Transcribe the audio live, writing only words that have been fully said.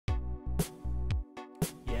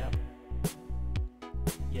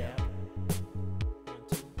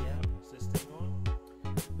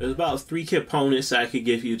There's about 3 components I could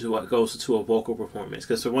give you to what goes into a vocal performance.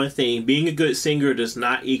 Because for one thing, being a good singer does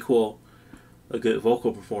not equal a good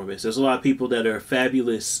vocal performance. There's a lot of people that are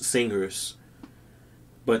fabulous singers,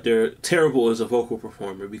 but they're terrible as a vocal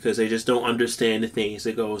performer because they just don't understand the things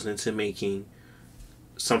that goes into making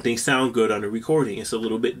something sound good on a recording. It's a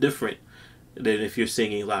little bit different than if you're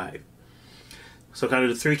singing live. So kind of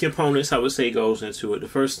the 3 components I would say goes into it. The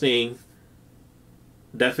first thing,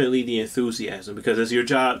 definitely the enthusiasm, because it's your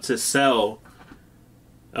job to sell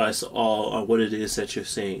us all on what it is that you're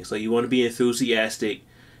saying. So you want to be enthusiastic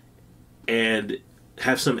and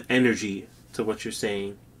have some energy to what you're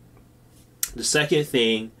saying. The second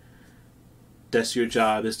thing that's your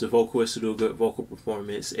job as the vocalist to do a good vocal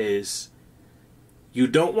performance is you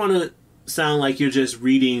don't want to sound like you're just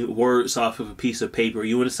reading words off of a piece of paper.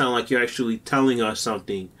 You want to sound like you're actually telling us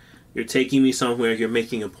something. You're taking me somewhere. You're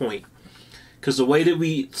making a point. Because the way that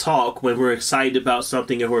we talk when we're excited about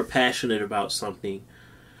something and we're passionate about something,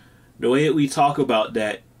 the way that we talk about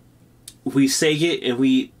that, we say it and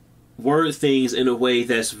we word things in a way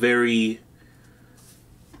that's very...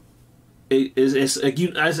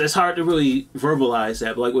 It's hard to really verbalize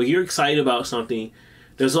that. But like when you're excited about something,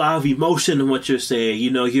 there's a lot of emotion in what you're saying.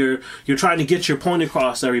 You know, you're trying to get your point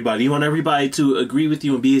across to everybody. You want everybody to agree with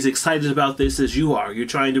you and be as excited about this as you are. You're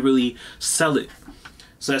trying to really sell it.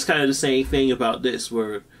 So that's kind of the same thing about this,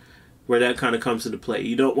 where that kind of comes into play.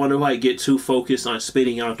 You don't want to like get too focused on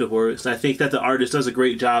spitting out the words. I think that the artist does a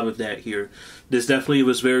great job of that here. This definitely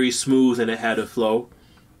was very smooth and it had a flow.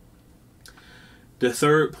 The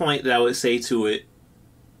third point that I would say to it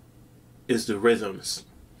is the rhythms.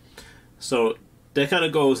 So that kind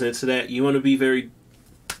of goes into that. You want to be very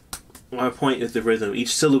on point with the rhythm.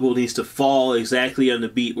 Each syllable needs to fall exactly on the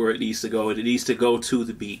beat where it needs to go. It needs to go to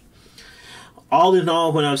the beat. All in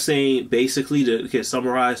all, when I'm saying basically to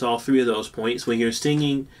summarize all 3 of those points, when you're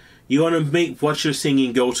singing, you want to make what you're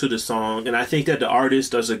singing go to the song. And I think that the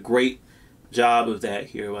artist does a great job of that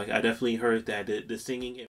here. Like I definitely heard that the singing.